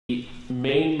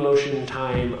main motion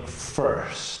time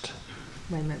first.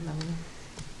 Wait a minute.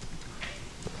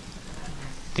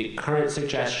 The current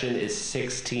suggestion is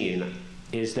 16.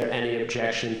 Is there any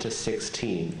objection to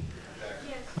 16?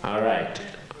 Yes. All right.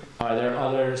 Are there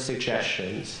other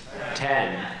suggestions?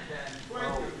 10.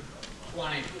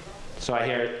 20. So I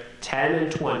hear 10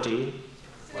 and 20.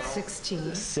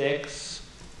 16. 6.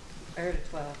 I heard a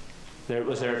 12.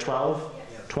 Was there a 12?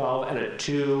 12 and a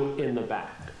 2 in the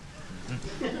back.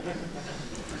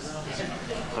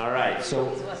 All right,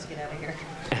 so Let's get out of here.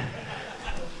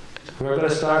 we're going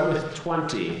to start with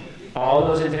 20. All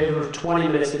those in favor of 20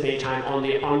 minutes debate time on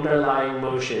the underlying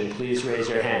motion, please raise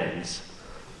your hands.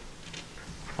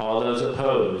 All those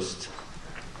opposed?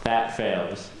 That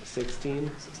fails.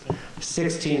 16?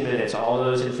 16 minutes. All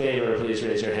those in favor, please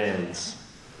raise your hands.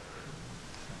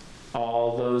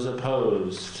 All those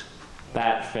opposed?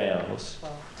 That fails.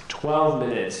 12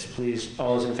 minutes, please.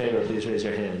 All those in favor, please raise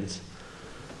your hands.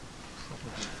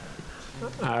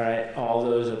 All right, all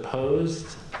those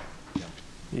opposed?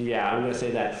 Yeah, I'm going to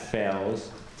say that fails.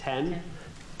 10?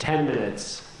 10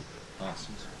 minutes.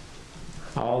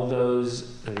 All those,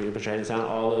 put your hands down.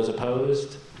 All those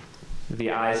opposed?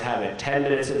 The ayes have it. 10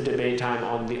 minutes of debate time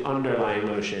on the underlying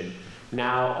motion.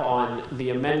 Now on the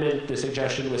amendment, the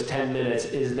suggestion was 10 minutes.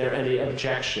 Is there any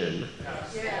objection?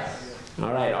 Yes.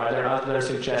 All right, are there other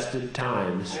suggested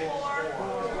times?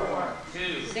 4.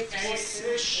 2.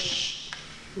 6.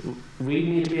 We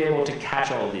need to be able to catch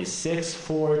all of these. 6,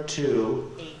 4,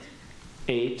 2,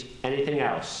 8. Anything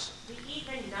else? The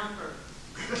even number.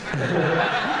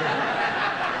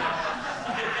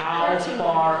 How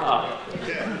far up?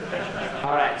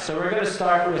 All right, so we're going to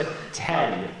start with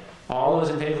 10. All those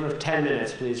in favor of 10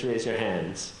 minutes, please raise your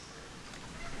hands.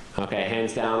 Okay,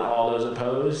 hands down. All those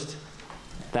opposed?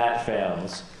 That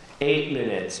fails. 8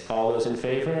 minutes. All those in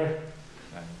favor?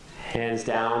 Hands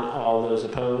down. All those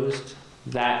opposed?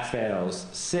 That fails.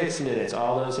 6 minutes.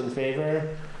 All those in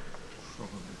favor?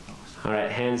 All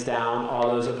right, hands down. All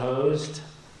those opposed?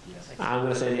 I'm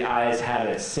going to say the ayes have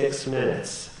it. 6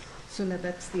 minutes. So now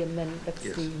that's the amendment. That's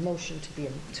Yes. the motion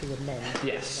to amend.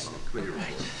 Yes.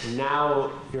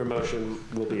 Now your motion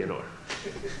will be in order.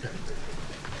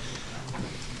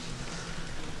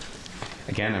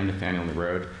 Again, I'm Nathaniel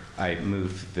Road. I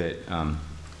move that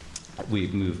we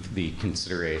move the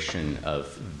consideration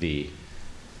of the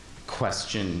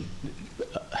question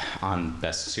on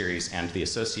best series and the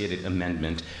associated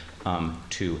amendment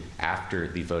to after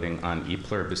the voting on E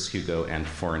pluribus Hugo and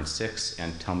 4 and 6,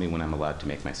 and tell me when I'm allowed to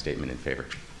make my statement in favor.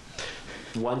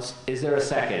 Is there a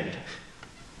second?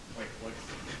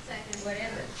 Second, what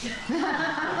is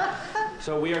it?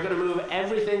 So we are going to move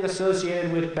everything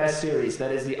associated with best series,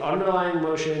 that is the underlying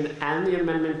motion and the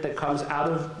amendment that comes out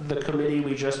of the committee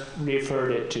we just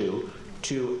referred it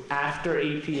to after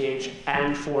EPH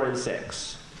and 4 and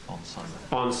 6.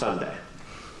 On Sunday.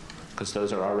 Because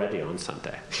those are already on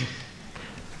Sunday.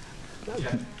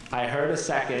 I heard a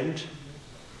second,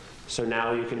 so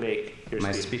now you can make your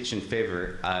My speech. speech in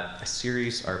favor,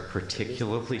 series are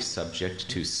particularly subject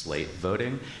to slate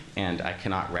voting, and I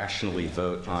cannot rationally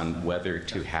vote on whether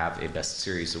to have a best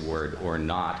series award or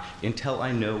not until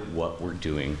I know what we're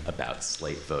doing about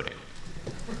slate voting.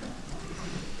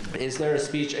 Is there a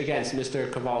speech against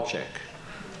Mr. Kowalczyk?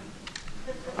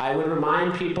 I would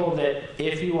remind people that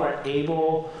if you are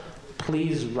able,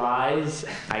 please rise.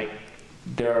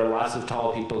 There are lots of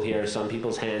tall people here. Some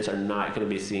people's hands are not going to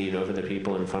be seen over the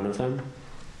people in front of them.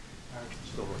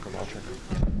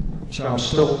 So I'm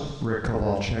still Rick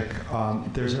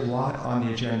Kowalczyk. There's a lot on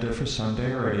the agenda for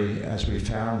Sunday already. As we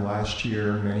found last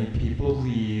year, many people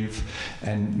leave,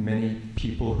 and many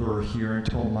people who are here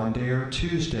until Monday or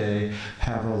Tuesday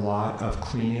have a lot of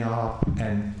cleaning up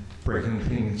and breaking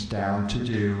things down to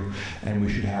do, and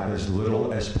we should have as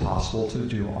little as possible to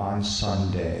do on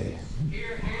Sunday.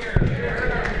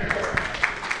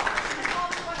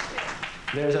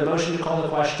 There's a motion to call the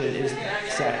question.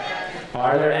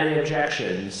 Are there any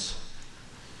objections?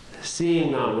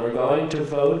 Seeing none, we're going to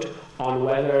vote on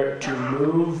whether to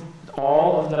move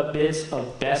all of the bits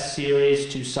of best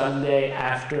series to Sunday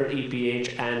after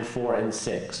EPH and 4 and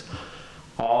 6.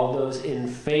 All those in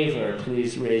favor,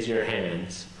 please raise your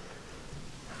hands.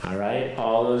 All right,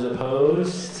 all those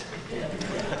opposed?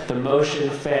 The motion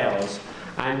fails.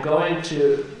 I'm going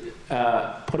to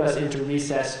put us into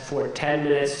recess for 10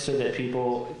 minutes so that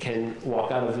people can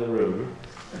walk out of the room.